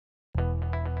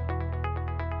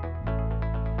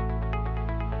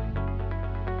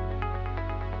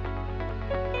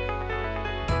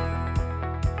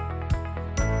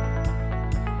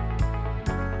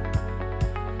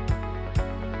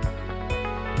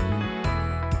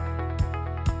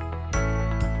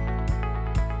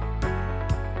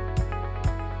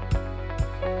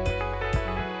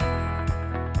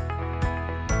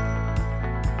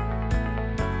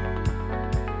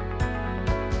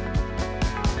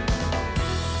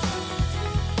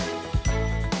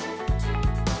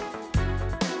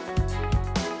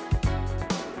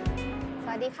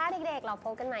ๆเราพ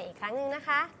บกันใหม่อีกครั้งหนึ่งนะค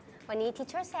ะวันนี้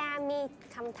Teacher Sam มี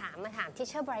คำถามมาถาม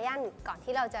Teacher Brian ก่อน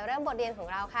ที่เราจะเริ่มบทเรียนของ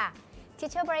เราค่ะ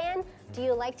Teacher Brian do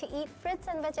you like to eat fruits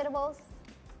and vegetables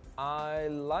I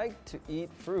like to eat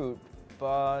fruit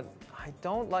but I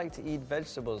don't like to eat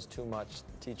vegetables too much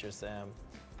Teacher Sam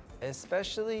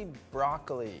especially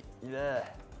broccoli yeah.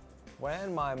 When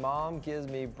my mom gives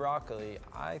me broccoli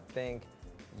I think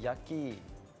yucky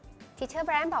Teacher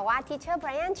Brian บอกว่า Teacher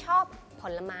Brian ชอบผ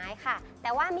ลไม้ค่ะแ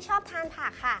ต่ว่าไม่ชอบทานผั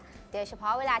กค่ะโดยเฉพา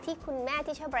ะเวลาที่คุณแม่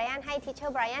Teacher Brian ให้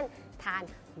Teacher Brian ทาน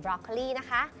บรอกโคลีนะ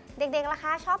คะเด็กๆล่ะค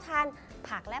ะชอบทาน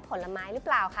ผักและผลไม้หรือเป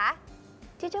ล่าคะ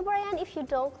Teacher Brian if you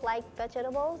don't like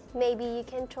vegetables maybe you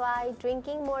can try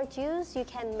drinking more juice you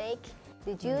can make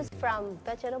the juice from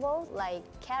vegetables like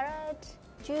carrot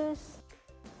juice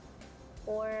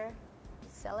or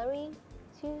celery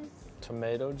juice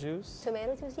Tomato juice?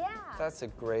 Tomato juice, yeah. That's a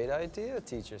great idea,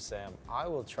 Teacher Sam. I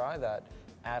will try that.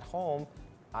 At home,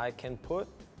 I can put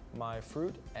my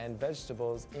fruit and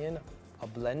vegetables in a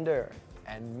blender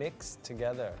and mix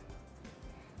together.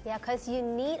 Yeah, because you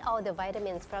need all the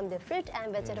vitamins from the fruit and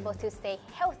vegetables to stay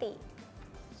healthy.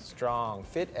 Strong,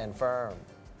 fit and firm.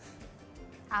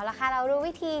 เอาละค่ะเรารู้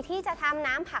วิธีที่จะทำ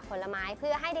น้ำผักผลไม้เ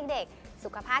พื่อให้เด็กๆสุ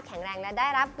ขภาพแข็งแรงและได้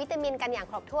รับวิตามินกันอย่าง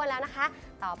ครบถ้วนแล้วนะคะ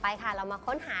ต่อไปค่ะเรามา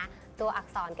ค้นหาตัวอัก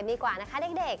ษรกันดีกว่านะคะ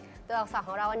เด็กๆตัวอักษรข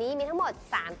องเราวันนี้มีทั้งหมด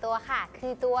3ตัวค่ะคื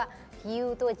อตัว U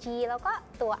ตัว G แล้วก็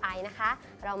ตัว I นะคะ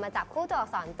เรามาจับคู่ตัวอั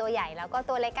กษรตัวใหญ่แล้วก็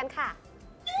ตัวเล็กกันค่ะ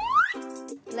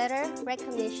Letter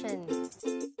recognition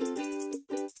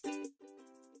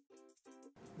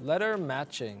Letter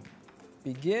matching.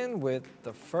 Begin with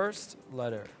the first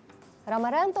letter. เรามา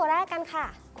เริ่มตัวแรกกันค่ะ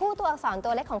คู่ตัวอักษรตั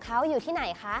วเล็กของเขาอยู่ที่ไหน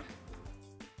คะ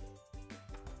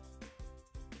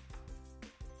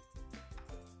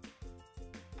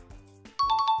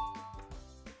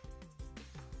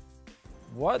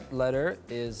What letter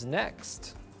is next?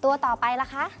 ตัวต่อไปล่ะ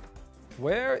คะ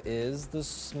Where is the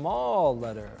small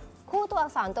letter? คู่ตัวอั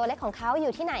กษรตัวเล็กของเขาอ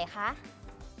ยู่ที่ไหนคะ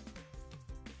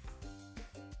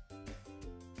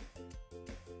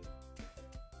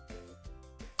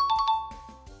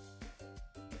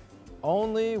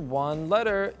Only one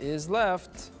letter is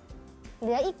left. เห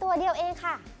ลืออีกตัวเดียวเอง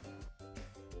ค่ะ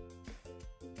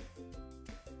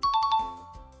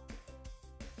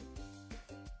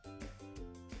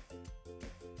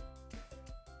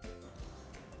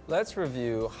Let's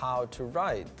review how to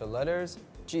write the letters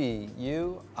G,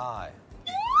 U, I.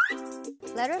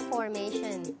 Letter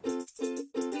formation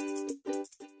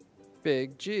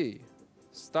Big G.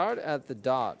 Start at the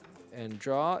dot and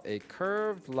draw a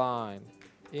curved line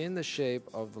in the shape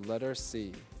of the letter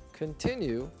C.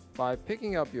 Continue by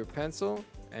picking up your pencil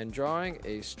and drawing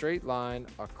a straight line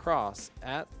across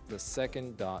at the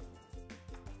second dot.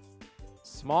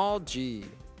 Small g.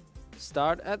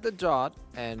 Start at the dot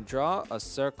and draw a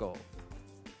circle.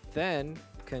 Then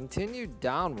continue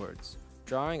downwards,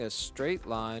 drawing a straight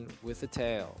line with a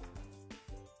tail.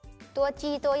 ตัว G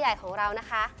ตัวใหญ่ของเรานะ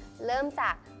คะเริ่มจา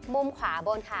กมุมขวาบ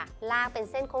นค่ะลากเป็น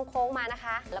เส้นโค้งๆมานะค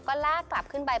ะแล้วก็ลากกลับ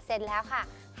ขึ้นไปเสร็จแล้วค่ะ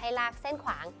ให้ลากเส้นข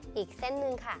วางอีกเส้นห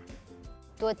นึ่งค่ะ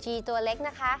ตัว G ตัวเล็กน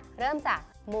ะคะเริ่มจาก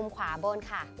มุมขวาบน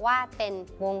ค่ะวาดเป็น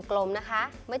วงกลมนะคะ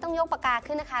ไม่ต้องยกปากกา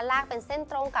ขึ้นนะคะลากเป็นเส้น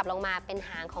ตรงกลับลงมาเป็นห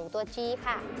างของตัว G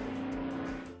ค่ะ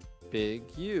Big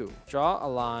U. Draw a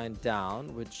line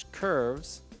down which curves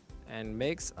and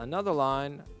makes another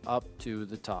line up to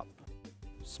the top.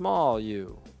 Small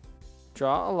u.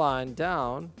 Draw a line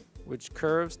down which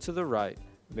curves to the right.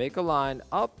 Make a line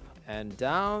up and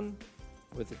down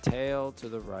with the tail to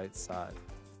the right side.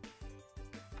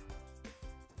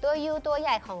 ตัว U ตัวให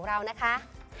ญ่ของเรานะคะ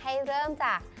ให้เริ่มจ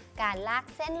ากการลาก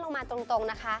เส้นลงมาตรง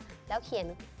ๆนะคะแล้วเขียน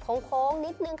โค้งๆ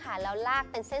นิดนึงค่ะแล้วลาก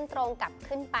เป็นเส้นตรงกลับ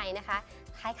ขึ้นไปนะคะ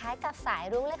คล้ายๆกับสาย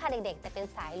รุ้งเลยค่ะเด็กๆแต่เป็น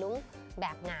สายรุ้งแบ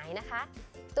บหงายนะคะ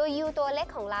ตัว U ตัวเล็ก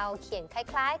ของเราเขียนค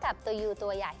ล้ายๆกับตัว U ตั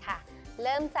วใหญ่ค่ะเ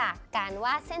ริ่มจากการว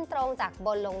าดเส้นตรงจากบ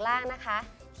นลงล่างนะคะ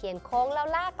เขียนโค้งแล้ว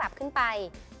ลากกลับขึ้นไป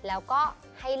แล้วก็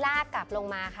ให้ลากกลับลง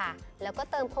มาค่ะแล้วก็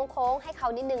เติมโค้งๆให้เขา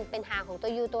นิดนึงเป็นหางของตั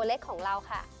ว U ตัวเล็กของเรา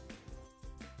ค่ะ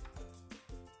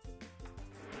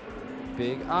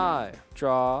Big I.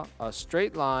 Draw a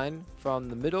straight line from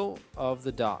the middle of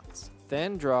the dots.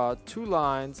 Then draw two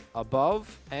lines above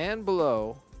and below.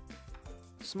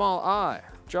 Small I.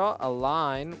 Draw a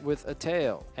line with a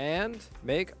tail and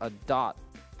make a dot.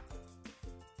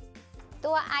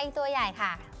 ตัว I ตัวใหญ่ค่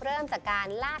ะเริ่มจากการ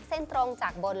ลากเส้นตรงจา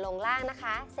กบนลงล่างนะค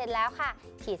ะเสร็จแล้วค่ะ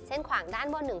ขีดเส้นขวางด้าน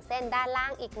บน1เส้นด้านล่า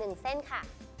งอีก1เส้นค่ะ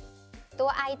ตัว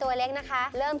I ตัวเล็กนะคะ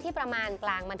เริ่มที่ประมาณก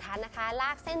ลางบรรทัดนะคะล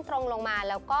ากเส้นตรงลงมา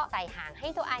แล้วก็ใส่หางให้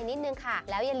ตัว I นิดนึงค่ะ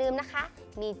แล้วอย่าลืมนะคะ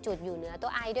มีจุดอยู่เหนือตั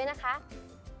ว I ด้วยนะคะ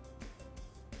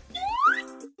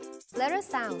Letter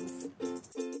sounds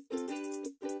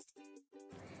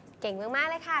เก่งมากๆ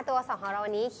เลยค่ะตัวอักษรของเรา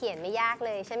วันนี้เขียนไม่ยากเ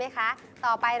ลยใช่ไหมคะ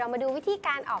ต่อไปเรามาดูวิธีก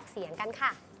ารออกเสียงกันค่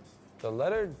ะ The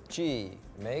letter G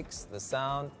makes the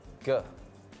sound G.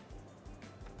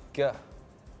 G.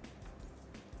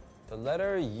 The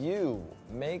letter U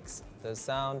makes the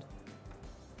sound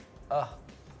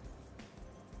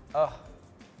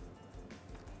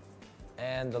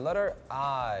And the letter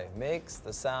I makes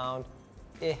the sound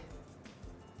I.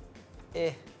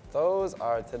 Those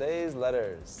are today's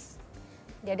letters.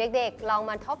 เดี๋ยวเด็กๆลอง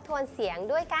มาทบทวนเสียง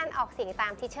ด้วยการออกเสียงตา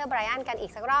มทิเชอร์ไบรอันกันอี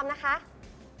กสักรอบนะคะ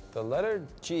The letter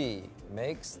G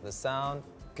makes the sound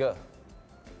G.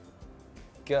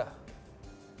 G.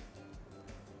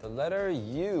 The letter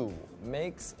U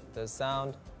makes the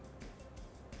sound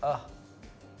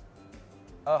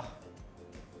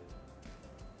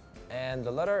And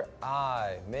the letter I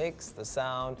makes the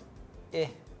sound I.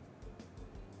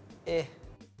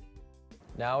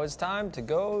 Now it's time to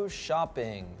go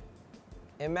shopping.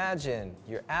 Imagine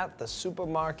you're at the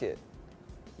supermarket.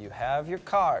 You have your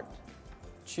cart.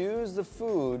 Choose the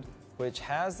food which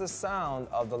has the sound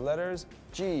of the letters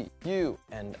G, U,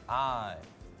 and I.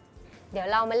 เดี๋ยว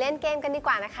เรามาเล่นเกมกันดีก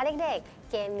ว่านะคะเด็ก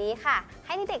ๆเกมนี้ค่ะใ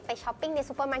ห้เด็กๆไปช้อปปิ้งใน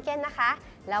ซูเปอร์มาร์เก็ตนะคะ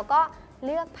แล้วก็เ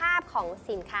ลือกภาพของ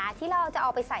สินค้าที่เราจะเอา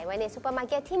ไปใส่ไว้ในซูเปอร์มาร์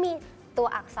เก็ตที่มีตัว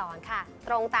อักษรค่ะต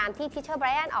รงตามที่ทิเชอร์ไบร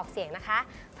อันออกเสียงนะคะ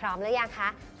พร้อมหรือยังคะ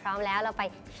พร้อมแล้วเราไป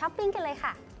ช้อปปิ้งกันเลย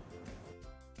ค่ะ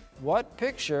What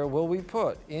picture will we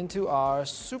put into our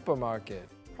supermarket?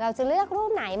 เราจะเลือกรู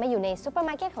ปไหนมาอยู่ในซูเปอร์ม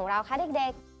าร์เก็ตของเราคะเด็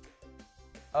กๆ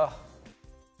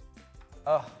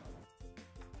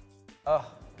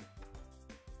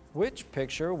Which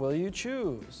picture will you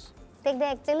choose? เ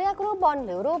ด็กๆจะเลือกรูปบนห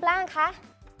รือรูปล่างคะ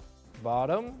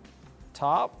Bottom,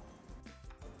 top,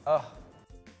 G.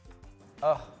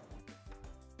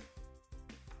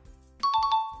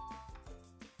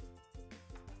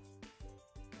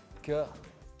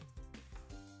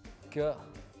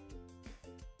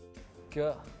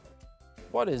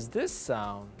 What is this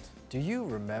sound? Do you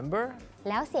remember?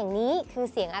 แล้วเสียงนี้คือ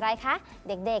เสียงอะไรคะ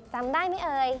เด็กๆจำได้ไหมเ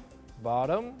อ่ย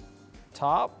Bottom,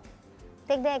 top,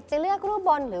 เด็กๆจะเลือกรูป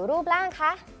บนหรือรูปล่างค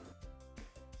ะ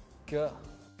G.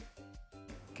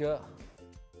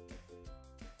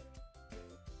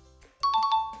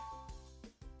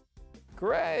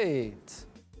 Great!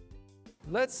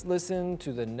 Let's listen to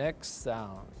the next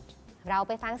sound. เราไ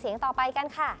ปฟังเสียงต่อไปกัน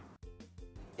ค่ะ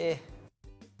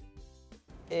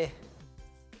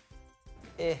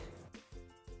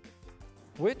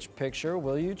Which picture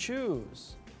will you choose?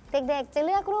 เด็กๆจะเ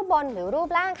ลือกรูปบนหรือรูป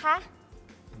ล่างคะ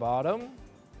Bottom,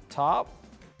 top,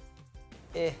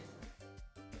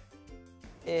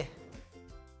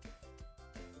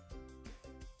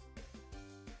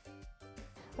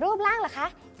 รูปล่างเหรอคะ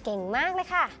เก่งมากเลย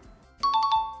ค่ะ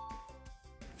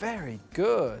Very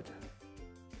good.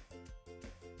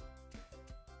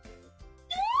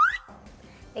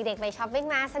 เด็กๆไปช้อปปิ้ง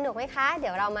มาสนุกไหมคะเดี๋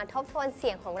ยวเรามาทบทวนเสี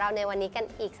ยงของเราในวันนี้กัน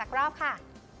อีกสักรอบค่ะ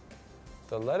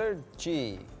The letter G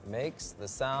makes the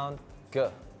sound G.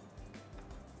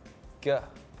 G.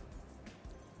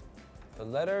 The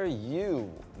letter U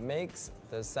makes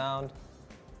the sound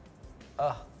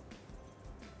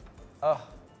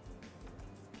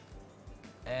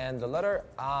And the letter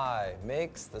I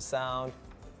makes the sound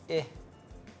I.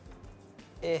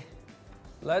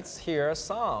 Let's hear a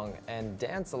song and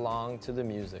dance along to the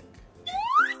music.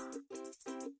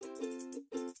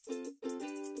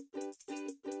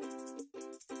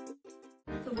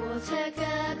 The water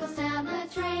gurgles down the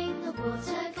drain, the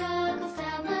water gurgles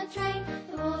down the drain,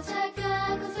 the water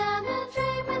gurgles down the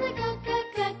drain with a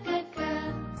gurgle.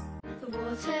 The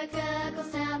water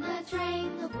gurgles down the drain,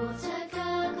 the water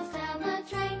gurgles down the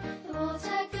drain, the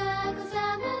water gurgles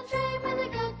down the drain with a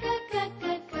gurgle.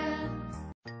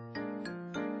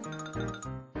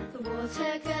 The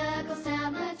water gurgles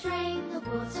down the drain, the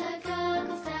water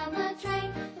gurgles down the drain,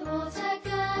 the water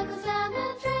gurgles down the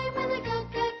drain with a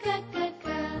gurgle.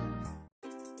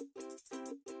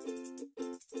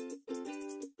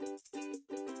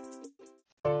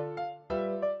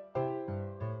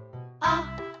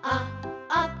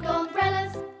 Up go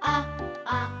umbrellas, up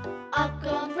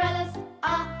go umbrellas,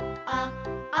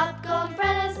 up go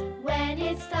umbrellas when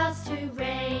it starts to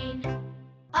rain.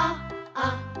 Up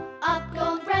go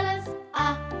umbrellas,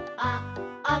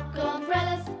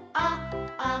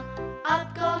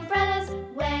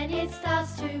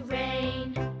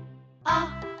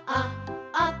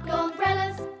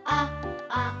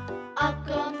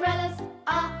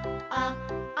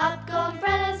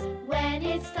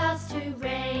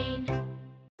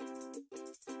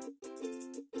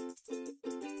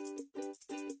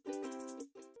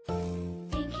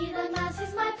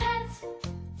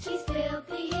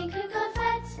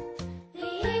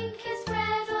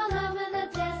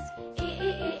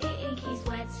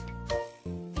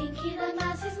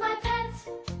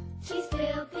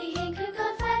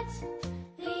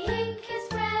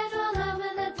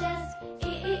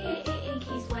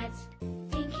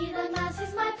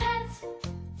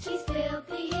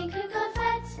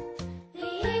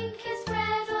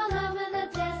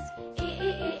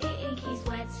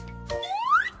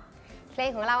 เ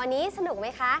รียนของเราวันนี้สนุกไหม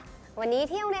คะวันนี้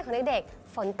ที่โรงเรียนของเด็ก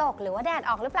ๆฝนตกหรือว่าแดด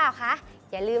ออกหรือเปล่าคะ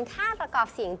อย่าลืมท่าประกอบ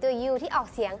เสียงตัว U ที่ออก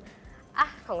เสียง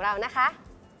ของเรานะคะ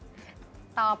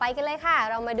ต่อไปกันเลยค่ะ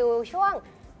เรามาดูช่วง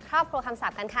ครอบครัวคำศั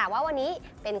พท์กันค่ะว่าวันนี้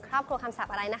เป็นครอบครัวคำศัพ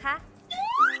ท์อะไรนะคะ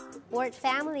Word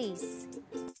families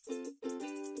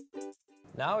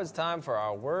Now it's time for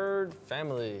our word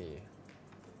family.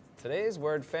 Today's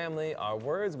word family are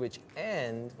words which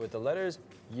end with the letters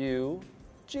U,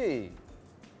 G.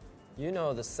 You know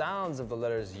the sounds of the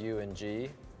letters U and G,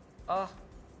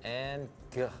 and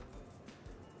G.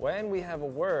 When we have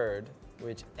a word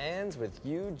which ends with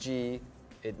UG,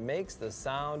 it makes the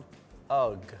sound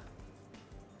ug.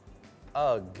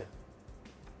 Ug.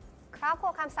 ครอบครั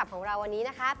วคำศัพท์ของเราวันนี้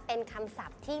นะคะเป็นคำศั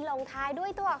พท์ที่ลงท้ายด้ว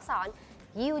ยตัวอักษร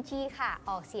UG ค่ะ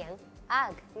ออกเสียง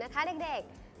ug นะคะเด็ก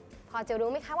ๆพอจะรู้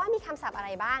ไหมคะว่ามีคำศัพท์อะไร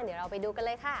บ้างเดี๋ยวเราไปดูกันเ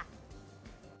ลยค่ะ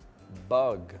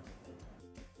Bug,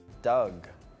 dug,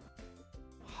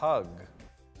 hug,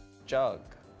 jug,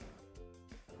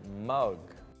 mug,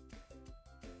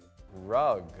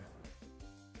 rug,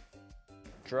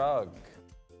 drug,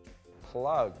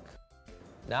 plug.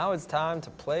 Now it's time to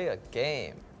play a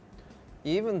game.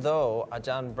 Even though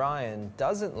Ajahn Brian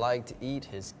doesn't like to eat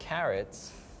his carrots,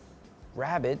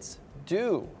 rabbits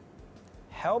do.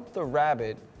 Help the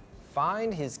rabbit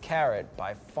find his carrot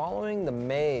by following the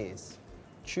maze.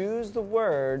 Choose the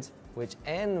words which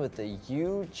end with the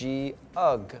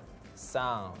UG-UG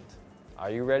sound.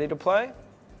 Are you ready to play?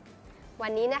 วั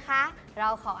นนี้นะคะเรา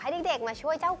ขอให้เด็กๆมาช่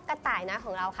วยเจ้ากระต่ายน้อยข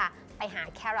องเราค่ะไปหา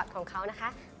แครอทของเขานะคะ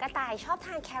กระต่ายชอบท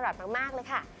านแครอทมากๆเลย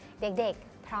ค่ะเด็ก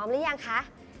ๆพร้อมหรือยังคะ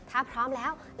ถ้าพร้อมแล้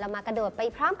วเรามากระโดดไป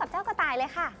พร้อมกับเจ้ากระต่ายเล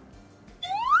ยค่ะ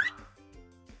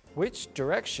Which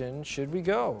direction should we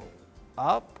go?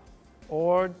 Up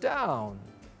or down?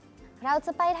 เราจ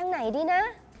ะไปทางไหนดีนะ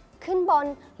ขึ้นบน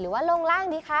หรือว่าลงล่าง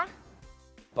ดีคะ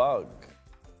Bug,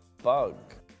 bug.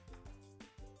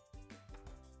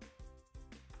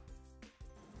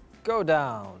 Go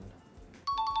down.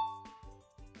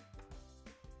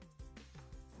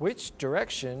 Which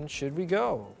direction should we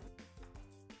go?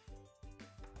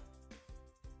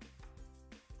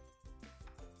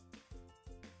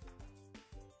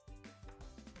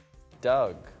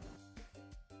 Dug,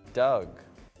 dug.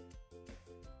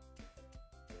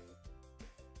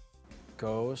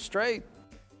 Go straight.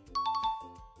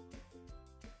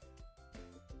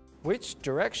 Which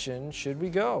direction should we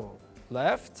go?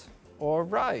 Left or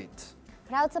right?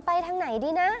 เราจะไปทางไหนดี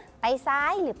นะไปซ้า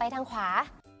ยหรือไปทางขวา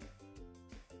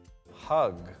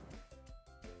Hug,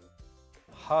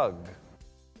 hug.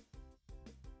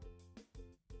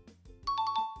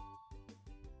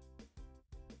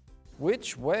 Which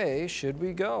way should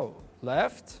we go?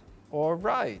 Left or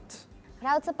right? เร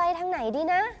าจะไปทางไหนดี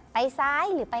นะไปซ้าย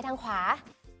หรือไปทางขวา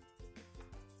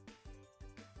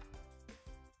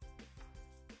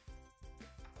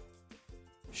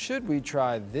Should we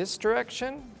try this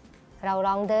direction? เราล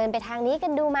องเดินไปทางนี้กั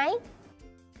นดูไหม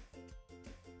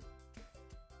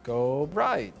Go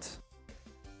right.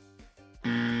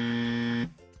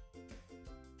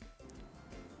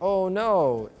 Oh no,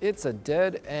 it's a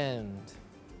dead end.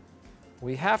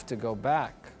 We have to go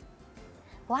back.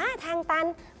 ว้าทางตัน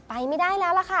ไปไม่ได้แล้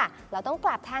วล่ะค่ะเราต้องก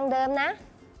ลับทางเดิมนะ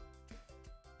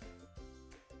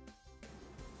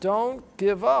Don't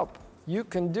give up. You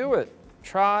can do it.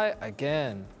 Try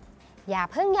again. อย่า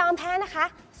เพิ่งยอมแพ้นะคะ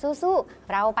สู้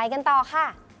ๆเราไปกันต่อค่ะ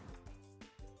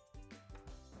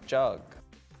Jug,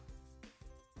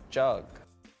 jug.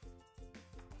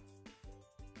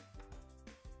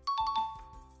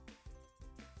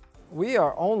 We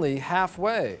are only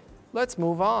halfway. Let's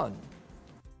move on.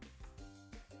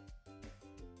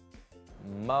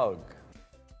 Mug,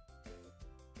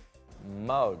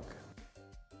 mug.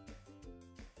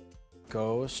 Go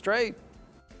straight.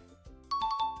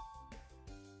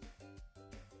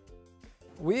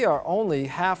 We are only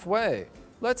halfway.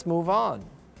 Let's move on.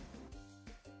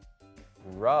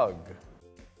 Rug,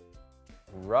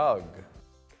 rug.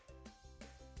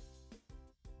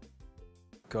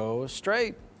 Go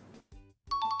straight.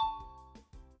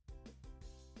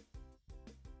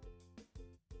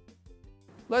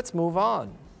 Let's move on.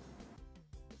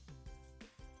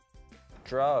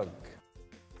 Drug,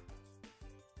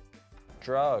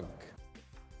 drug.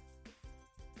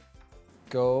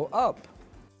 Go up.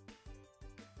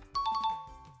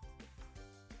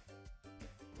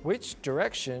 Which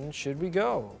direction should we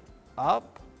go? Up,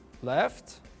 left,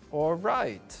 or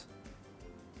right?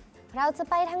 เราจะ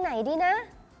ไปทางไหนดีนะ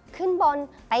ขึ้นบน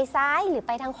ไปซ้ายหรือไ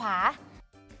ปทางขวา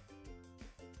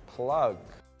Plug,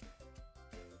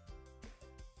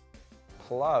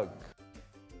 plug.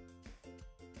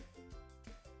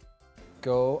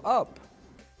 Go up.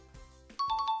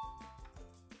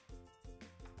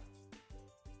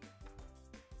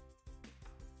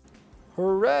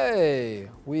 Hooray!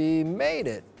 We made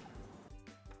it!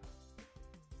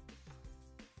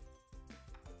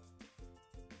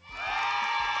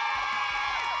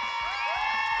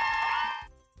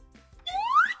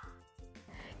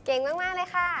 เก่งมากๆเลย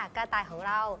ค่ะกระต่ายของ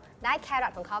เราได้แครอ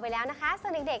ทของเขาไปแล้วนะคะส่ว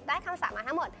นเด็กๆได้คำศัพท์มา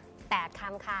ทั้งหมด8ค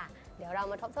ำค่ะเดี๋ยวเรา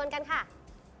มาทบทวนกันค่ะ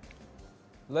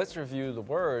Let's review the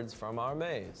words from our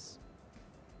maze.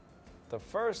 The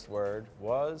first word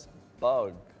was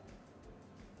bug.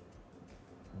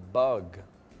 Bug.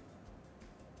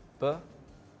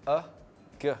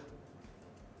 B-u-g.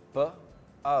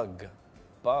 B-ug.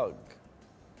 Bug.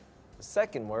 The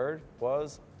second word was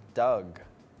dug.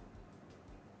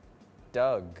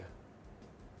 Dug.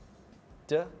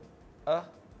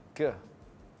 D-u-g.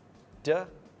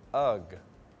 D-ug.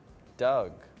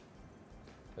 Dug.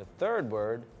 The third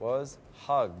word was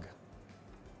hug.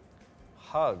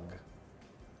 Hug.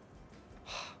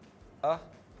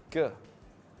 H-u-g.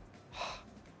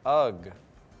 Ugh.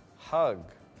 Hug.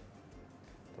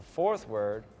 The fourth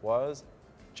word was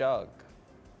jug.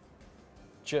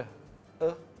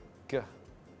 J-u-g.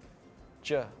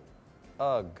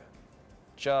 J-ug.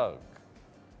 Jug.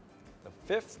 The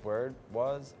fifth word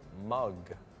was mug.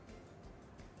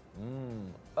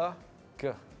 M-u-g.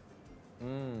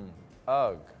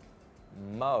 M-ug.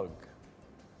 Mug.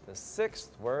 The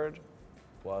sixth word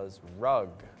was rug.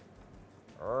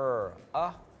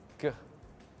 R-u-g.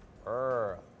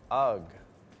 R-ug.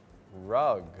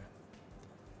 Rug.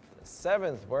 The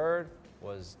seventh word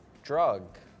was drug.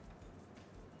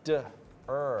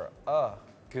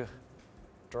 D-r-u-g.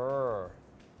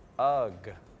 Dr-ug.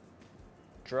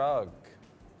 Drug.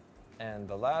 And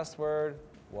the last word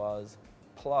was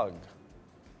plug.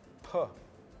 P-l-u-g.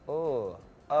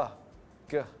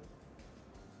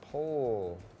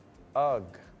 Pull-ug.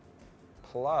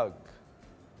 Plug.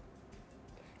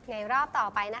 ในรอบต่อ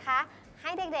ไปนะคะใ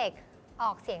ห้เด็กๆอ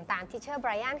อกเสียงตามทิเชอร์ไบ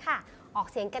รอันค่ะออก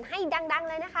เสียงกันให้ดังๆ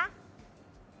เลยนะคะ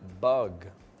Bug.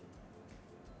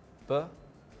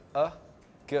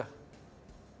 B-u-g.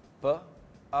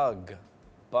 B-ug.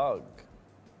 Bug.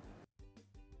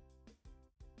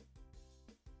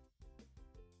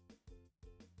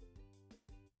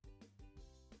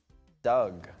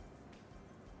 Dug.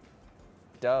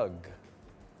 Dug.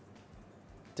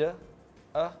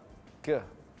 D-u-g.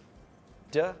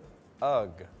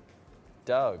 D-ug.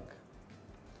 Dug.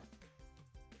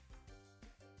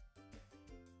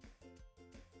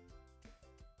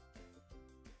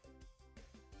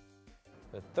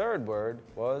 The third word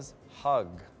was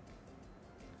hug.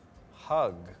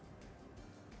 Hug.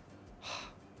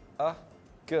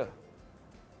 H-u-g.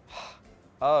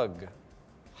 H-ug.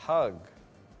 Hug.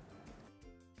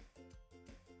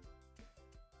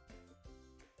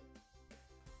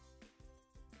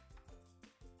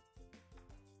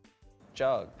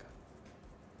 Jug.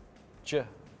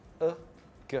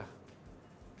 J-u-g.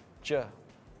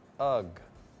 J-ug.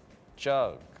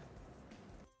 Jug.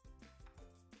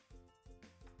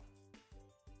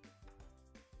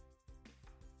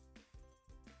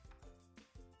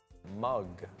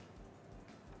 Mug.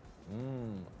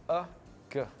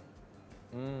 M-u-g.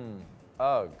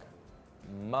 M-ug.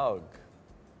 Mug.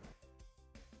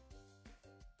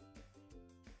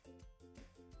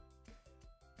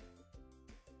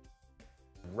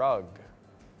 Rug.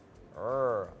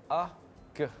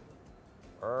 R-u-g.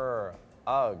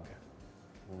 R-ug.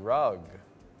 Rug.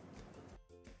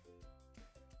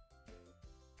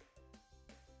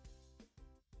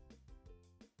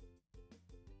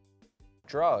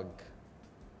 Drug.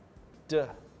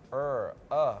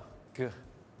 D-r-u-g.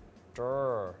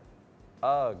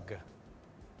 Dr-ug.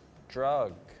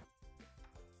 Drug.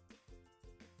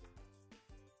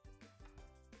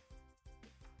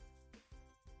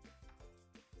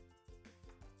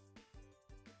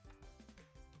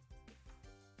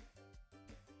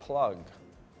 Plug.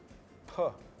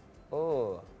 P-l-u-g.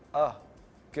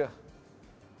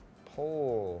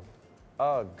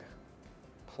 Pull-ug.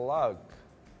 Plug.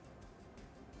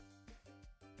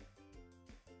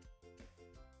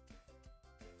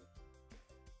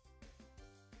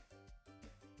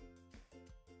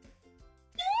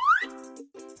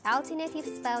 Alternative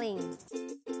spelling.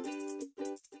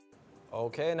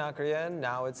 Okay, นักเรียน,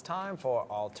 now it's time for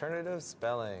alternative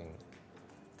spelling.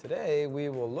 Today we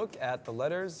will look at the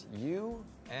letters U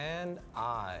and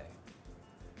I.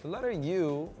 The letter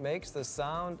U makes the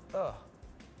sound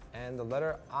and the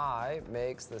letter I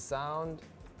makes the sound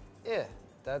I.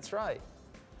 That's right.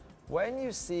 When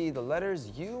you see the letters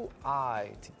U-I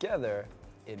together,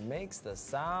 it makes the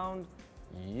sound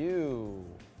U.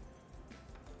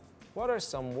 What are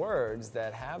some words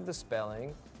that have the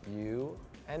spelling U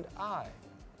and I?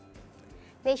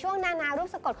 ในช่วงนานารูป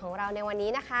สะกดของเราในวัน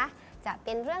นี้นะคะจะเ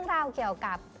ป็นเรื่องราวเกี่ยว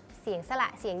กับเสียงสระ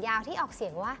เสียงยาวที่ออกเสีย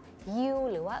งว่า u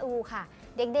หรือว่า u ค่ะ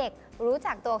เด็กๆรู้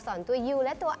จักตัวอักษรตัว u แล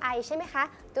ะตัว i ใช่ไหมคะ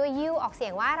ตัว u ออกเสีย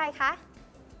งว่าอะไรคะ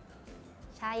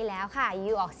ใช่แล้วค่ะ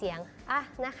u ออกเสียง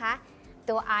นะคะ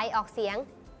ตัว i ออกเสียง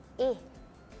i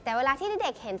แต่เวลาที่เ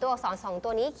ด็กๆเห็นตัวอักษร2ตั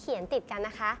วนี้เขียนติดกันน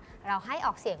ะคะเราให้อ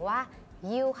อกเสียงว่า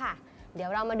u ค่ะเดี๋ย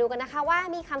วเรามาดูกันนะคะว่า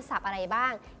มีคำศัพท์อะไรบ้า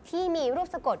งที่มีรูป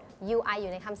สะกด ui อ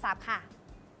ยู่ในคำศัพท์ค่ะ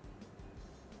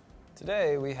Today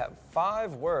we have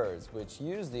 5 words which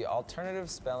use the alternative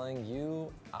spelling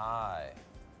ui.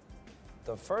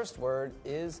 The first word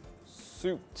is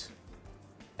suit.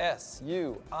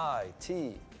 S-U-I-T,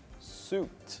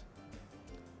 suit.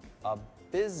 A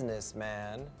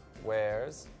businessman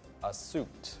wears a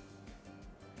suit.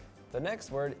 The next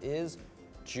word is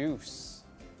juice.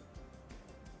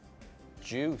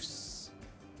 Juice.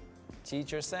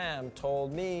 Teacher Sam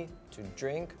told me to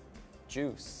drink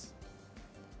juice.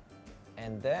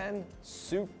 And then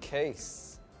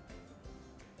suitcase.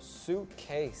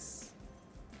 Suitcase.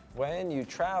 When you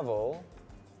travel,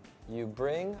 you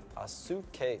bring a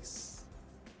suitcase.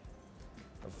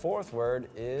 The fourth word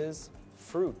is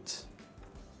fruit.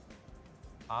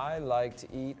 I like to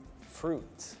eat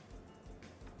fruit.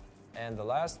 And the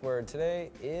last word today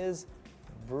is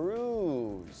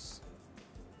bruise.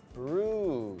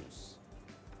 Bruise.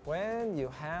 When you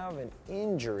have an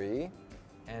injury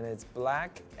and it's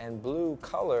black and blue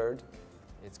colored,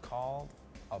 it's called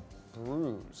a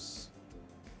bruise.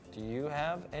 Do you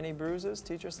have any bruises,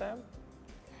 Teacher Sam?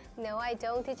 No, I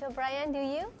don't, Teacher Brian. Do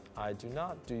you? I do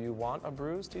not. Do you want a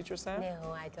bruise, Teacher Sam?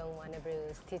 No, I don't want a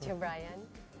bruise, Teacher Brian.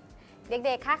 เ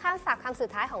ด็กๆ คะคำศัพท์คำสุด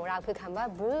ท้ายของเราคือคำว่า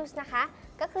bruise นะคะ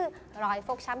ก็คือรอยฟ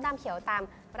กช้ำดำเขียวตาม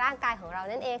ร่างกายของเรา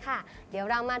นั่นเองค่ะเดี๋ยว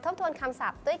เรามาทบทวนคำศั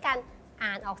พท์ด้วยการ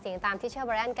อ่านออกเสียงตาม Teacher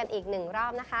Brian กันอีก1รอ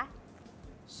บนะคะ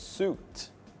Suit.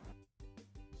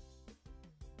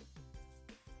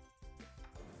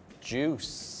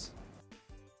 Juice.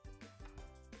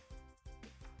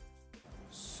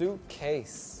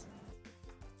 Suitcase.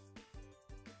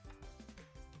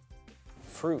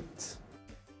 Fruit.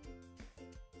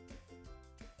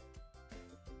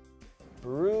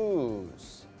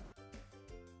 Bruise.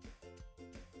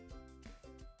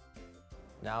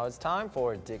 Now it's time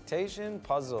for a dictation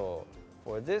puzzle.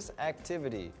 For this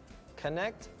activity,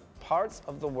 connect parts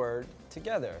of the word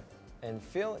together and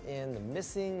fill in the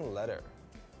missing letter.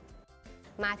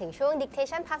 มาถึงช่วง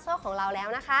dictation puzzle ของเราแล้ว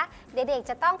นะคะเด็กๆ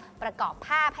จะต้องประกอบภ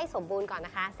าพให้สมบูรณ์ก่อนน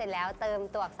ะคะเสร็จแล้วเติม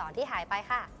ตัวอักษรที่หายไป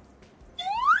ค่ะ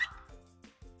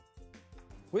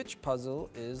Which puzzle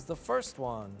is the first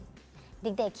one? เ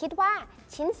ด็กๆคิดว่า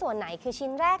ชิ้นส่วนไหนคือชิ้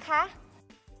นแรกคะ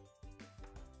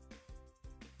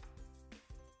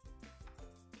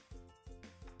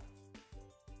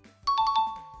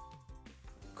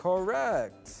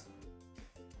Correct.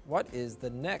 What is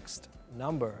the next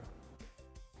number?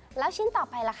 แล้วชิ้นต่อ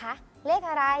ไปล่ะคะเลข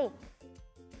อะไร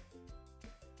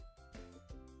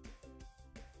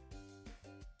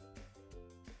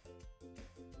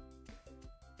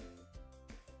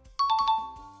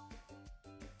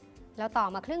เราต่อ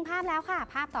มาครึ่งภาพแล้วค่ะ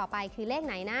ภาพต่อไปคือเลขไ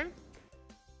หนนะ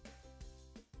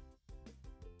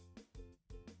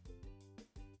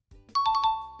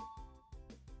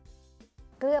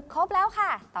เกือบครบแล้วค่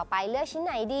ะต่อไปเลือกชิ้นไ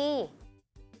หนดี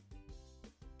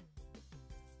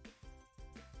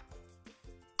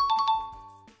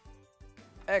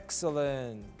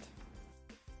Excellent.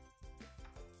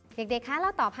 เด็กๆ คะ เร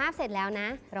าต่อภาพเสร็จแล้วนะ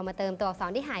เรามาเติมตัวอักษ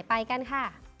รที่หายไปกันค่ะ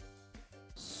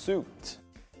Suit.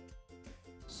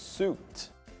 Suit.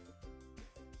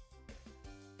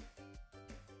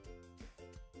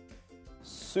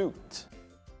 Suit.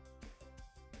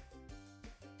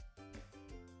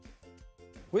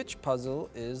 Which puzzle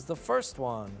is the first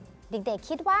one? เด็กๆ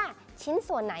คิดว่าชิ้น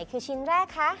ส่วนไหนคือชิ้นแรก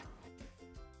คะ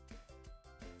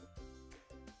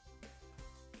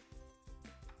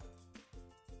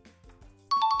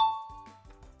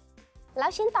แล้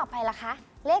วชิ้นต่อไปล่ะคะ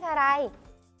เลขอะไร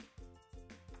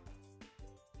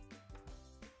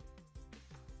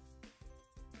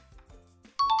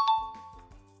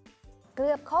เกื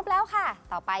อบครบแล้วค่ะ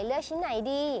ต่อไปเลือกชิ้นไหน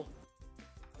ดี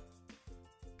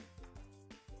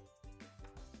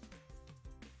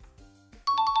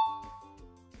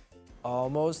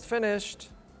Almost finished.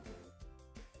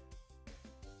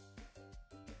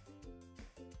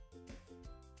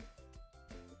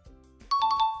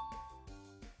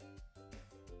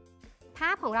 ภ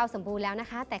าพของเราสมบูรณ์แล้วนะ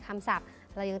คะแต่คำศัพท์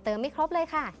เรายังเติมไม่ครบเลย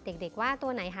ค่ะเด็กๆว่าตั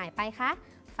วไหนหายไปคะ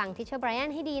ฟังทิชเชอร์ไบรอัน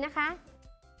ให้ดีนะคะ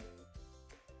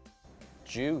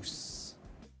Juice.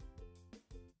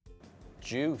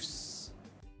 Juice.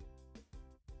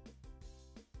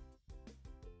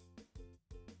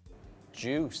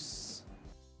 juice.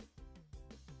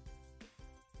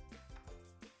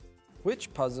 Which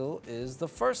puzzle is the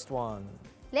first one?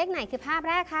 เลขไหนคือภาพ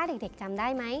แรกคะเด็กๆจำได้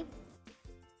ไหม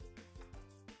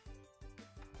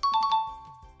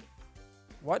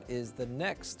What is the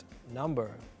next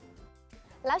number?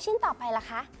 แล้วชิ้นต่อไปล่ะ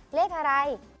คะ เลขอะไร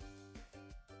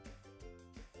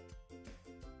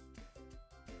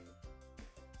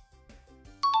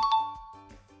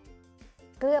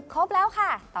เกือบครบแล้วค่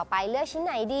ะ ต่อไปเลือกชิ้นไ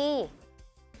หนดี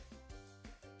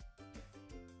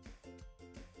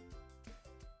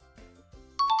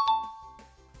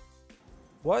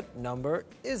What number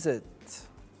is it?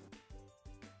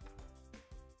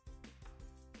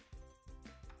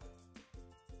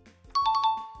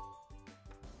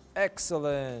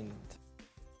 Excellent.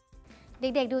 เ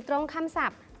ด็กๆดูตรงคำศั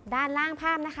พท์ด้านล่างภ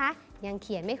าพนะคะ ยังเ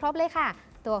ขียนไม่ครบเลยค่ะ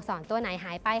ตัวอักษรตัวไหนห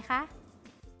ายไปคะ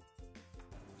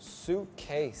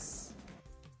Suitcase.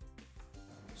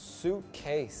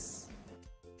 Suitcase.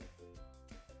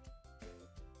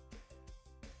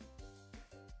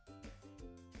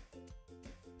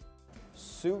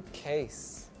 Suitcase.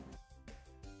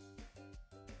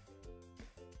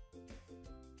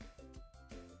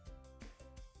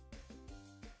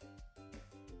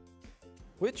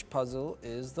 Which puzzle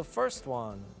is the first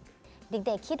one? เ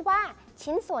ด็กๆคิดว่า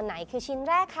ชิ้นส่วนไหนคือชิ้น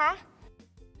แรกคะ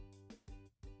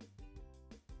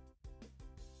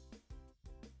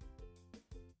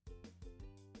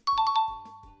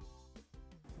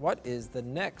What is the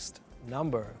next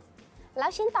number? แล้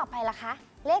วชิ้นต่อไปล่ะคะ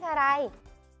เลขอะไร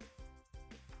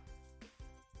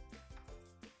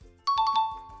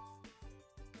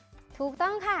ถูกต้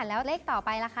องค่ะ แล้วเลขต่อไป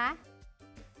ล่ะคะ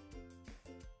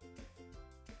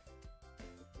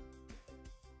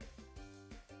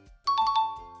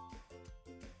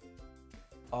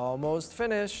Almost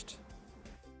finished.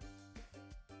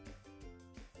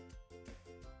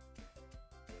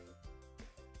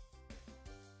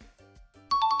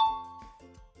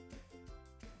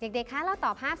 เด็กๆคะเราต่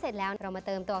อภาพเสร็จแล้วเรามาเ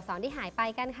ติมตัวอักษรที่หายไป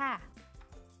กันค่ะ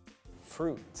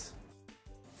Fruit.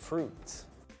 Fruit.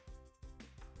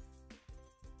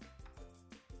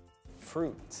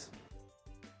 Fruit.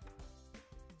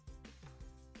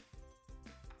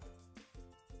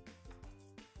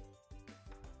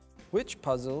 Which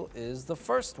puzzle is the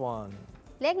first one?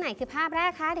 เลขไหนคือภาพแร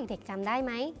กคะเด็กๆจำได้ไ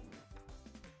หม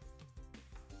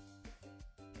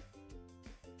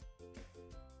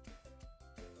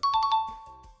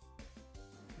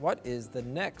What is the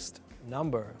next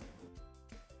number?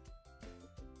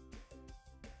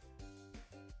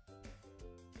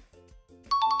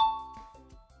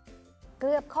 เ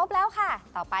กือบครบแล้วค่ะ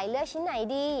ต่อไปเลือกชิ้นไหน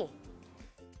ดี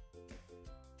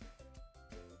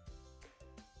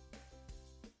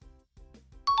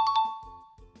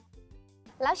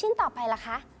แล้วชิ้นต่อไปล่ะค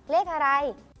ะ เลขอะไร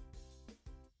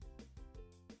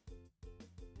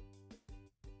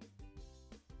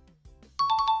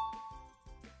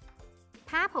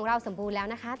ภาพของเราสมบูรณ์แล้ว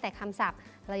นะคะ แต่คำศัพท์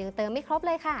เรายังเติมไม่ครบเ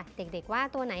ลยค่ะ เด็กๆว่า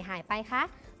ตัวไหนหายไปคะ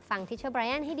ฟังทิชเชอร์ไบร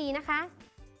อันให้ดีนะคะ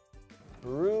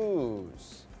Bruise.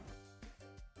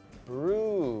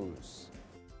 Bruise.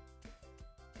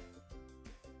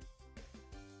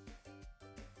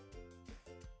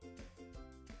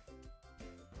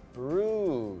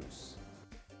 Bruise.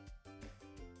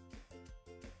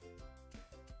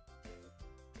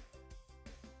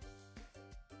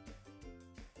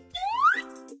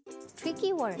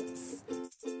 Tricky words.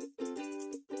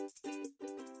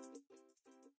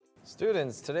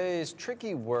 Students, today's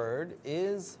tricky word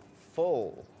is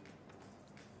full.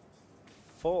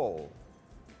 Full.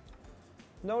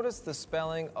 Notice the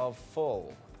spelling of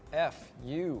full.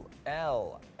 F-U-L-L.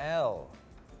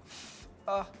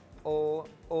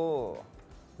 F-A-O-O.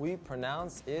 We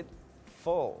pronounce it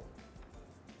full.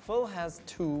 Full has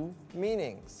two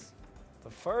meanings.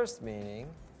 The first meaning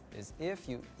is if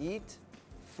you eat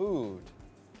food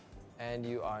and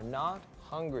you are not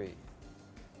hungry.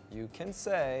 You can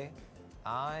say,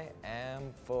 I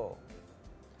am full.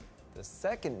 The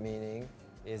second meaning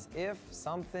is if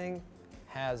something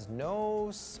has no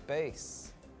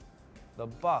space. The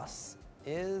bus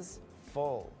is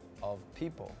full of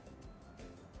people.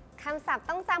 คำศัพท์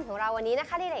ต้องจำของเราวันนี้นะ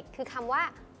คะเด็กๆคือคำว่า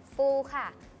full ค่ะ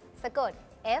สะกด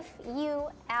F U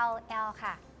L L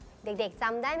ค่ะ เด็กๆจ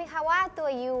ำได้ไหมคะว่าตัว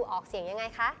U ออกเสียงยังไง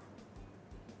คะ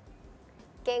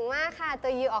เก่งมากค่ะ ตั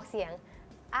ว U ออกเสียง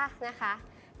อะนะคะ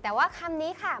แต่ว่าคำ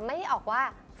นี้ค่ะไม่ได้ออกว่า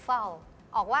full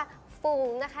ออกว่า full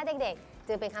นะคะเด็กๆ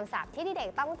จึงเป็นคำศัพท์ที่เด็ก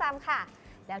ๆต้องจำค่ะ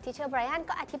แล้วทิชเชอร์ไบรอัน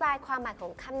ก็อธิบายความหมายขอ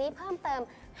งคำนี้เพิ่มเติม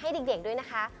ให้เด็กๆด้วยนะ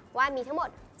คะ ว่ามีทั้งหมด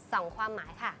 2 ความหมา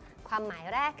ยค่ะ ความหมาย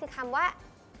แรกคือคำว่า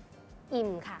อิ่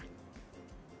มค่ะ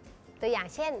ตัวอย่าง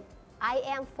เช่น I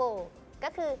am full ก็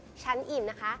คือฉันอิ่ม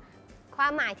นะคะ ควา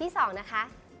มหมายที่2นะคะ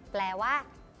แปลว่า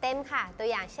เต็มค่ะตัว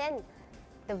อย่างเช่น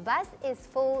the bus is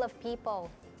full of people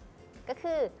ก็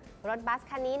คือรถบัส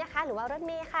คันนี้นะคะหรือว่ารถเ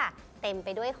มล์ค่ะเต็มไป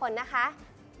ด้วยคนนะคะ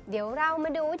เดี๋ยวเรามา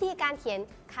ดูวิธีการเขียน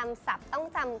คำศัพท์ต้อง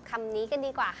จำคำนี้กัน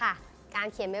ดีกว่าค่ะการ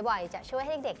เขียนบ่อยๆจะช่วยใ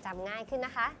ห้เด็กๆจำง่ายขึ้นน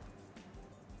ะคะ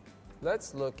Let's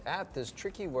look at this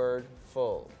tricky word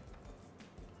full.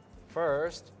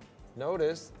 First,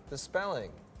 notice the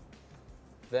spelling.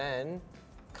 Then,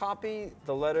 copy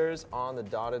the letters on the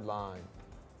dotted line.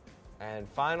 And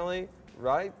finally,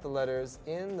 write the letters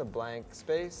in the blank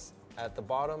space at the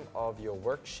bottom of your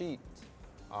worksheet.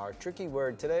 Our tricky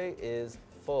word today is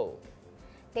full.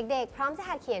 เด็กๆพร้อมจะ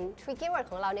หัดเขียน tricky word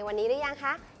ของเราในวันนี้หรือยังค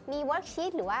ะมี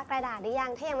worksheet หรือว่ากระดาษหรือยั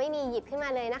งถ้ายังไม่มีหยิบขึ้นมา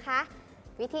เลยนะคะ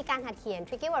วิธีการหัดเขียน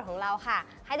tricky word ของเราค่ะ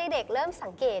ให้เด็กๆเริ่มสั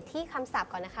งเกตที่คำศัพ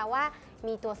ท์ก่อนนะคะว่า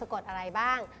มีตัวสะกดอะไรบ้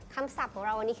างคำศัพท์ของเร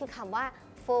าวันนี้คือคำว่า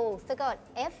full สะกด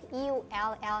f u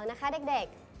l l นะคะเด็ก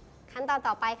ๆขั้นตอน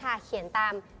ต่อไปค่ะเขียนตา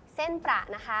มเส้นประ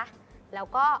นะคะแล้ว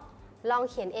ก็ลอง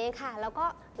เขียนเองค่ะแล้วก็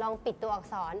ลองปิดตัวอัก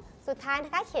ษรสุดท้ายน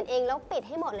ะคะเขียนเองแล้วปิดใ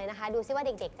ห้หมดเลยนะคะดูซิว่าเ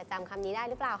ด็กๆจะจำคำนี้ได้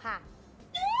หรือเปล่าค่ะ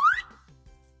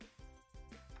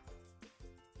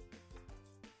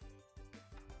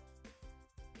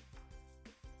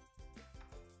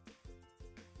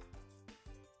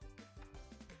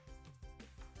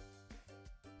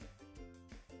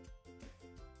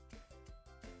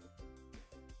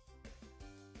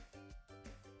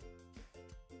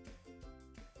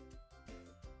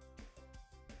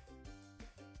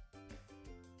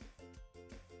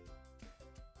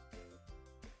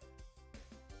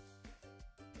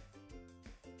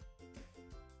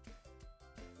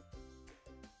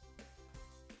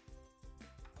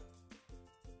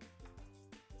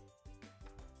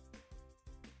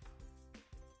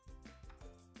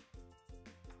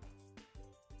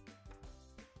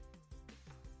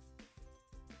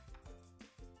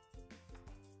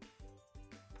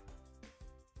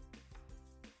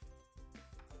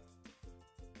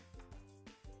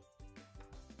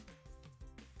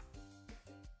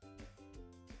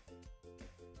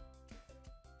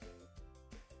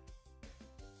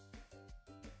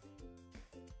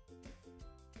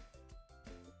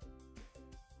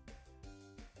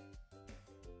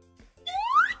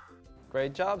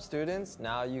Great job, students.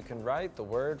 Now you can write the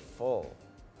word full.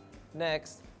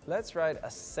 Next, let's write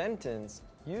a sentence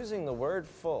using the word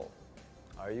full.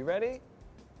 Are you ready?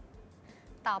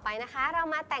 ต่อไปนะคะเรา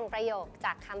มาแต่งประโยคจ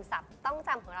ากคำศัพท์ต้องจ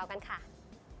ำของเรากันค่ะ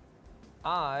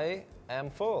I am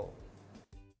full.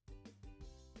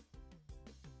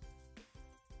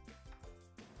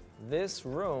 This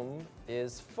room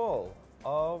is full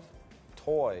of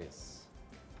toys.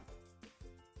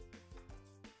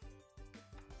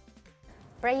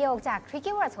 ประโยคจาก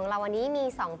tricky words ของเราวันนี้มี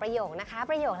 2 ประโยคนะคะ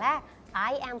ประโยคแรก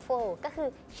I am full ก็คือ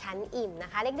ฉันอิ่มนะ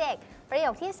คะเด็กๆประโย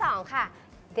คที่ 2 ค่ะ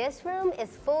This room is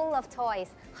full of toys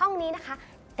ห้องนี้นะคะ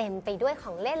เต็มไปด้วยข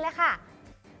องเล่นเลยค่ะ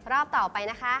รอบต่อไป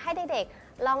นะคะให้เด็ก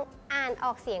ๆลองอ่านอ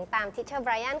อกเสียงตาม Teacher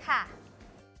Brian ค่ะ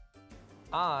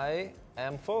I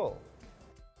am full.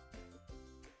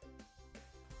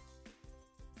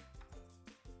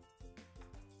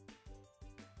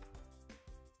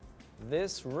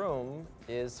 This room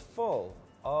is full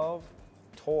of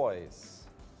toys.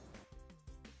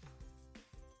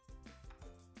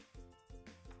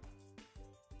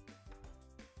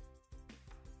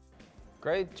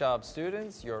 Great job,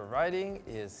 students. Your writing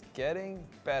is getting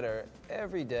better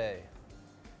every day.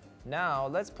 Now,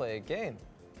 let's play a game.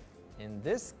 In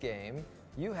this game,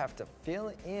 you have to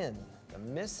fill in the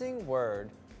missing word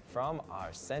from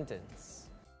our sentence.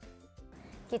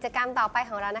 กิจกรรมต่อไป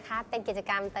ของเรานะคะเป็นกิจ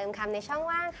กรรมเติมคำในช่อง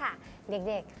ว่างค่ะเ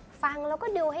ด็กๆฟังแล้วก็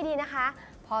ดูให้ดีนะคะ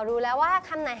พอรู้แล้วว่าค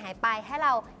ำไหนหายไปให้เร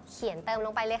าเขียนเติมล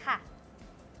งไปเลยค่ะ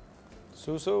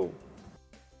Susu.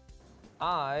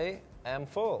 I am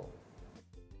full.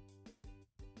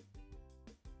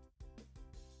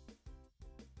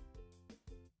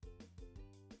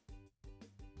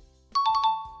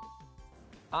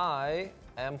 I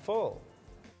am full.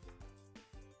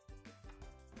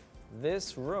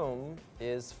 This room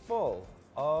is full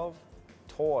of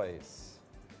toys.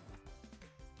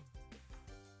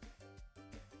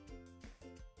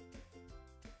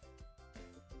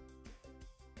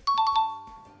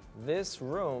 This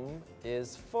room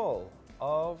is full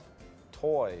of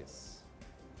toys.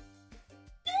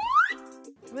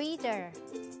 Reader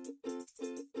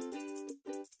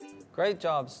Great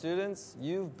job, students.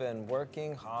 You've been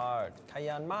working hard.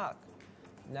 Kayan mak.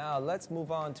 Now let's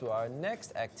move on to our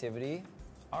next activity,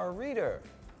 our reader.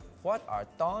 What are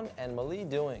Ton and Mali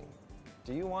doing?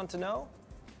 Do you want to know?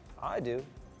 I do.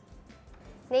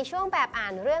 ในช่วงแบบอ่า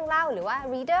นเรื่องเล่าหรือว่า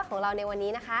reader ของเราในวัน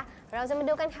นี้นะคะเราจะมา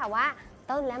ดูกันค่ะว่า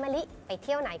ต้นและมะลิไปเ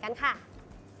ที่ยวไหนกันค่ะ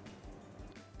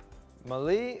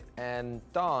Mali and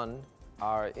Don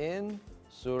are in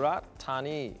Surat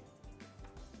Thani.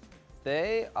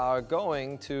 They are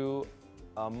going to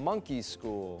a monkey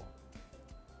school.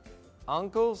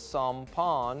 Uncle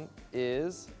Sampan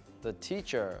is the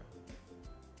teacher.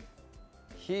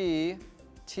 He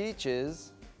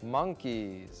teaches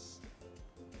monkeys.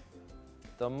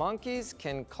 The monkeys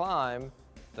can climb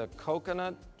the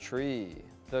coconut tree.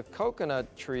 The coconut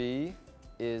tree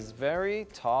is very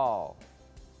tall.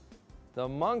 The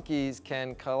monkeys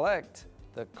can collect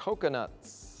the coconuts.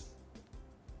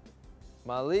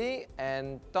 Mali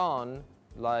and Don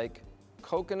like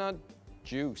coconut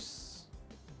juice.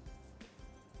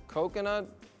 Coconut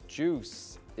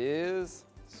juice is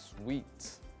sweet.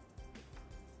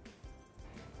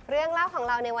 เรื่องเล่าของ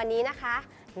เราในวันนี้นะคะ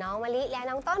น้องมะลิและ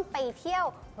น้องต้นไปเที่ยว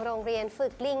โรงเรียนฝึ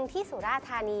กลิงที่สุราษฎร์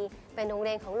ธานีเป็นโรงเ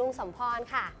รียนของลุงสมพร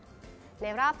ค่ะใน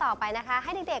รอบต่อไปนะคะใ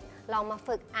ห้เด็กๆลองมา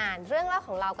ฝึกอ่านเรื่องเล่าข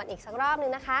องเรากันอีกสักรอบนึ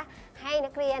งนะคะให้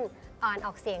นักเรียนอ่านอ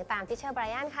อกเสียงตามทิเชอร์ไบร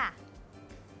อันค่ะ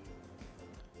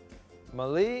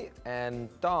Mali and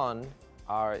Don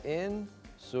are in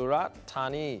Surat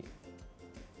Thani.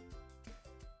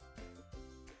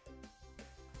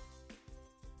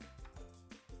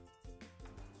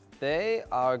 They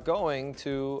are going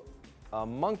to a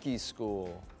monkey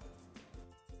school.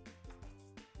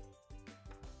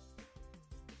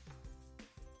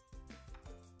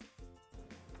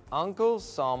 Uncle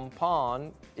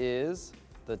Sampan is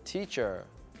the teacher.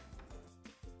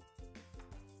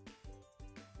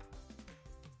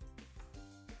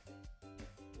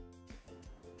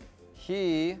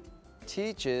 He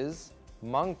teaches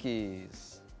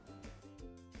monkeys.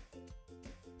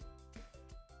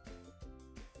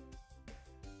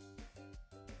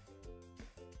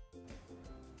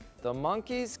 The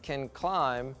monkeys can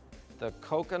climb the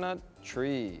coconut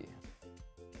tree.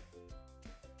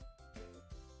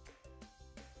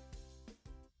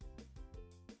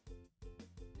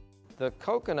 The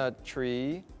coconut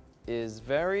tree is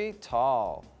very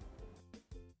tall.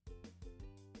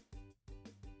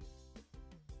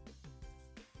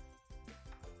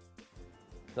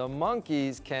 The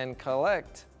monkeys can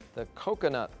collect the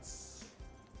coconuts.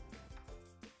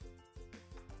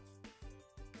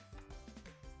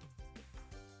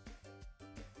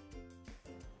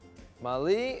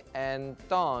 Mali and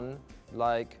Don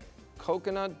like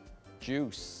coconut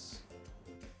juice.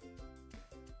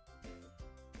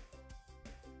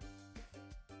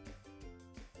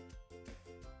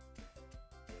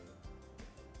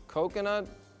 Coconut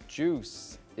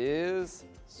juice is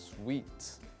sweet.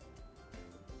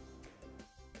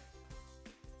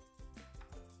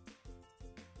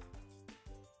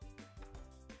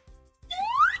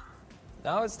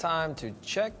 Now it's time to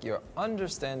check your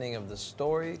understanding of the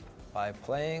story by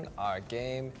playing our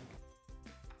game.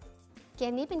 เก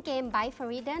มนี้เป็นเกม Byte for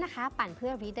Reader นะคะปั่นเพื่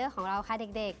อ Reader ของเราค่ะ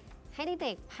เด็กๆให้เ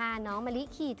ด็กๆพาน้องมะลิ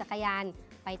ขี่จักรยาน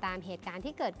ไปตามเหตุการณ์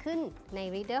ที่เกิดขึ้นใน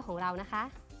Reader ของเรานะคะ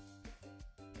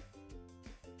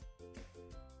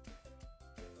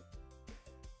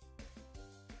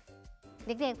เ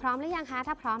ด็กๆพร้อมหรือยังคะ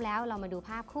ถ้าพร้อมแล้วเรามาดูภ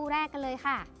าพคู่แรกกันเลย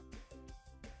ค่ะ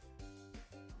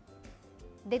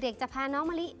เด็กๆจะพาน้อง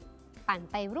มะลิปั่น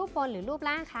ไปรูปบนหรือรูป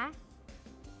ล่างคะ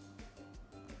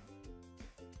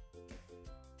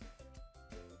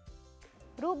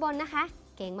รูปบนนะคะ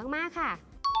เก่งมากๆค่ะ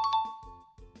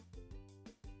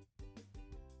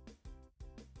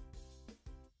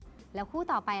แล้วคู่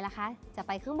ต่อไปล่ะคะจะไ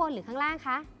ปข้างบนหรือข้างล่างค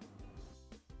ะ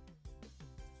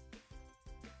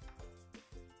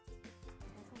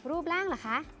รูปล่างเหรอค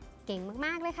ะเก่งม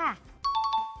ากๆเลยค่ะ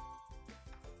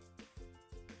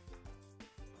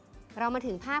เรามา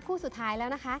ถึงภาพคู่สุดท้ายแล้ว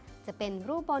นะคะจะเป็น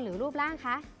รูปบนหรือรูปล่างค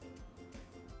ะ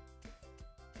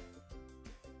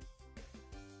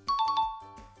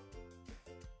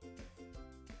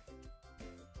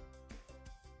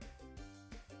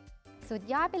สุด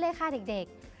ยอดไปเลยค่ะเด็ก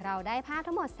ๆเราได้ภาพ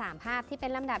ทั้งหมด3ภาพที่เป็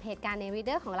นลำดับเหตุการณ์ใน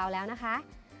Reader ของเราแล้วนะคะ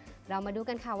เรามาดู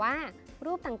กันค่ะว่า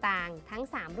รูปต่างๆทั้ง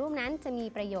3รูปนั้นจะมี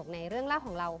ประโยคในเรื่องเล่าข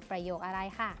องเราประโยคอะไร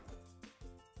ค่ะ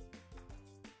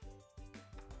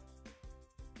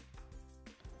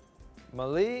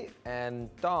Mali and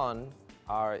Don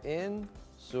are in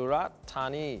Surat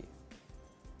Thani.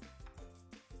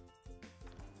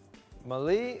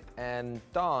 Mali and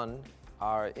Don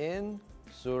are in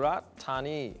Surat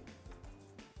Thani.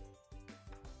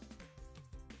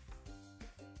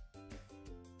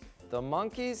 The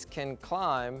monkeys can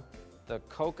climb the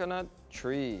coconut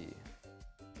tree.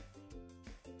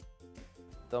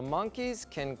 The monkeys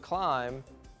can climb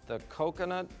the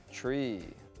coconut tree.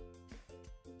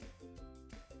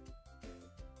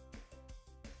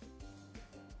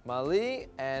 Mali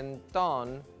and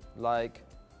Don like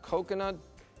coconut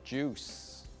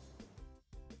juice.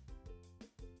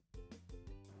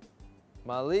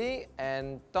 Mali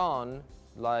and Don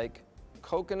like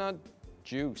coconut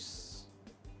juice.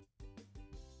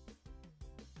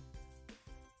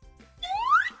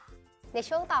 ใน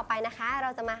ช่วงต่อไปนะคะเร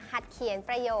าจะมาหัดเขียน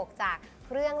ประโยคจาก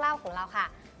เรื่องเล่าของเราค่ะ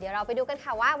เดี๋ยวเราไปดูกันค่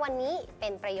ะว่าวันนี้เป็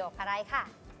นประโยคอะไรค่ะ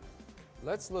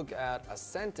Let's look at a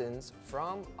sentence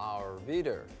from our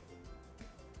reader.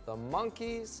 The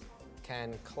monkeys can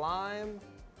climb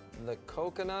the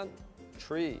coconut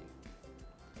tree.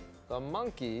 The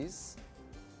monkeys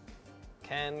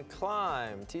can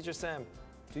climb. Teacher Sam,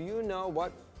 do you know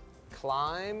what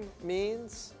climb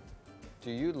means?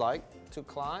 Do you like to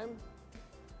climb?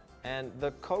 And the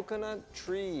coconut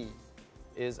tree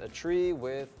is a tree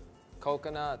with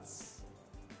coconuts.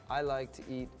 I like to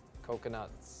eat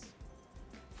coconuts.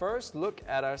 First, look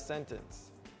at our sentence.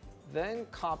 Then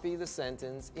copy the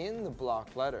sentence in the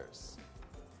block letters.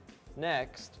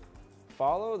 Next,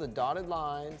 follow the dotted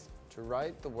lines to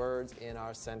write the words in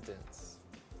our sentence.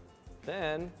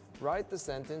 Then, write the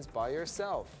sentence by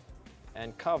yourself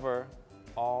and cover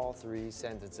all 3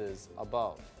 sentences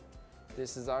above.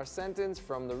 This is our sentence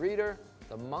from the reader.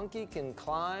 The monkey can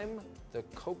climb the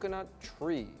coconut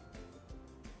tree.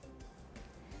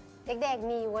 เด็ก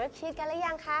ๆมีเวิร์กชีทกันหรือ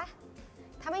ยังคะ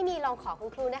ถ้าไม่มีลองขอคุ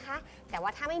ณครูนะคะแต่ว่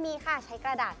าถ้าไม่มีค่ะใช้ก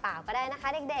ระดาษเปล่าก็ได้นะคะ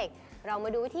เด็กๆเรามา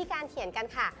ดูวิธีการเขียนกัน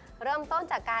ค่ะเริ่มต้น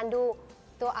จากการดู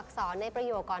ตัวอักษรในประ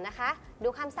โยคก่อนนะคะดู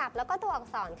คำศัพท์แล้วก็ตัวอัก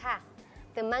ษรค่ะ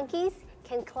The monkeys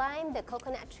can climb the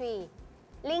coconut tree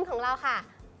ลิงของเราค่ะ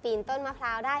ปีนต้นมะพร้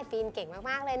าวได้ปีนเก่ง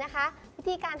มากๆเลยนะคะวิ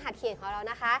ธีการหัดเขียนของเรา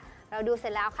นะคะเราดูเสร็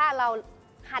จแล้วค่ะเรา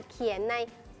หัดเขียนใน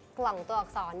กล่องตัวอั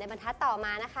กษรในบรรทัดต่อม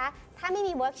านะคะถ้าไม่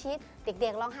มีเวิร์กชีทเด็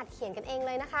กๆลองหัดเขียนกันเองเ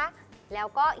ลยนะคะแล้ว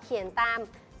ก็เขียนตาม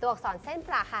ตัวอักษรเส้นป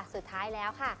ระค่ะสุดท้ายแล้ว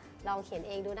ค่ะลองเขียนเ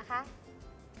องดูนะคะ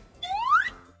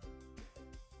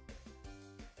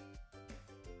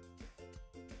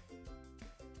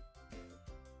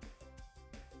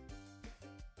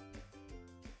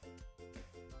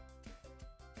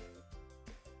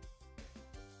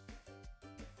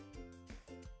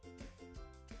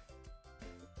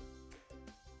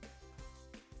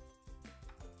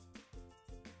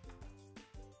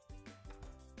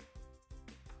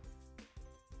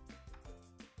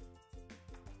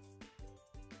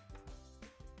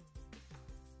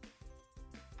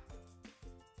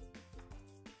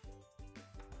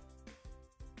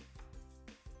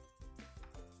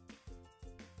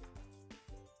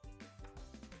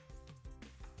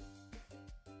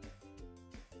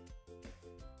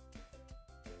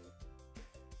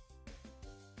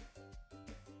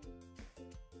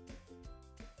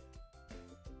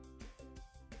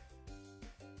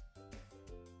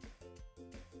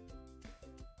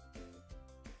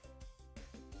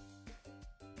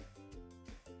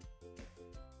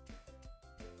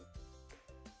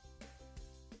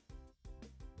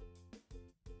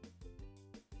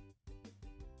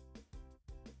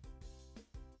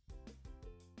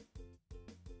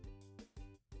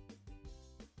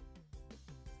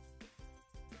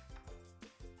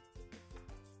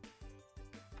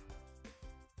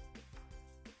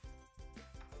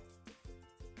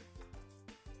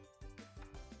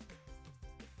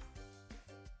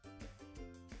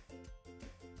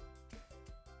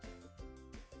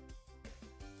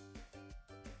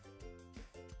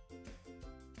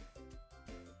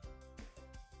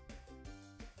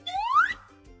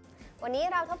วันนี้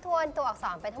เราทบทวนตัวอักษ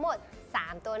รไปทั้งหมด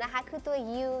3ตัวนะคะคือตัว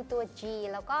U ตัว G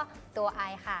แล้วก็ตัว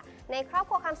I ค่ะในครอบค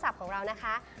รัวคำศัพท์ของเรานะค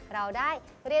ะเราได้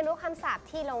เรียนรู้คำศัพท์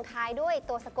ที่ลงท้ายด้วย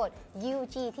ตัวสะกด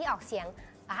UG ที่ออกเสียง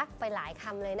อักไปหลายค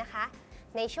ำเลยนะคะ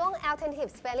ในช่วง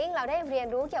alternative spelling เราได้เรียน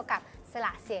รู้เกี่ยวกับสร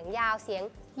ะเสียงยาวเสียง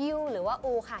U หรือว่า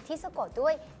U ค่ะที่สะกดด้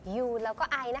วย U แล้วก็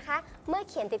I นะคะเมื่อ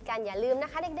เขียนติดกันอย่าลืมน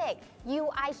ะคะเด็กๆ U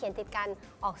I เขียนติดกัน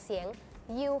ออกเสียง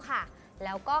U ค่ะแ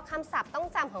ล้วก็คำศัพท์ต้อง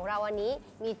จำของเราวันนี้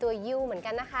มีตัว U เหมือน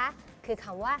กันนะคะคือค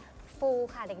ำว่า full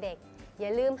ค่ะเด็กๆอย่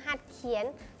าลืมหัดเขียน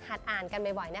หัดอ่านกัน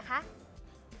บ่อยๆนะคะ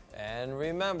And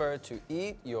remember to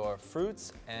eat your fruits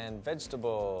and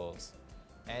vegetables.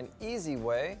 An easy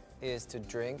way is to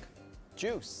drink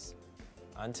juice.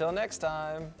 Until next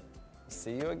time,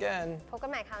 see you again. พบกัน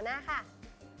ใหม่คราวหน้าค่ะ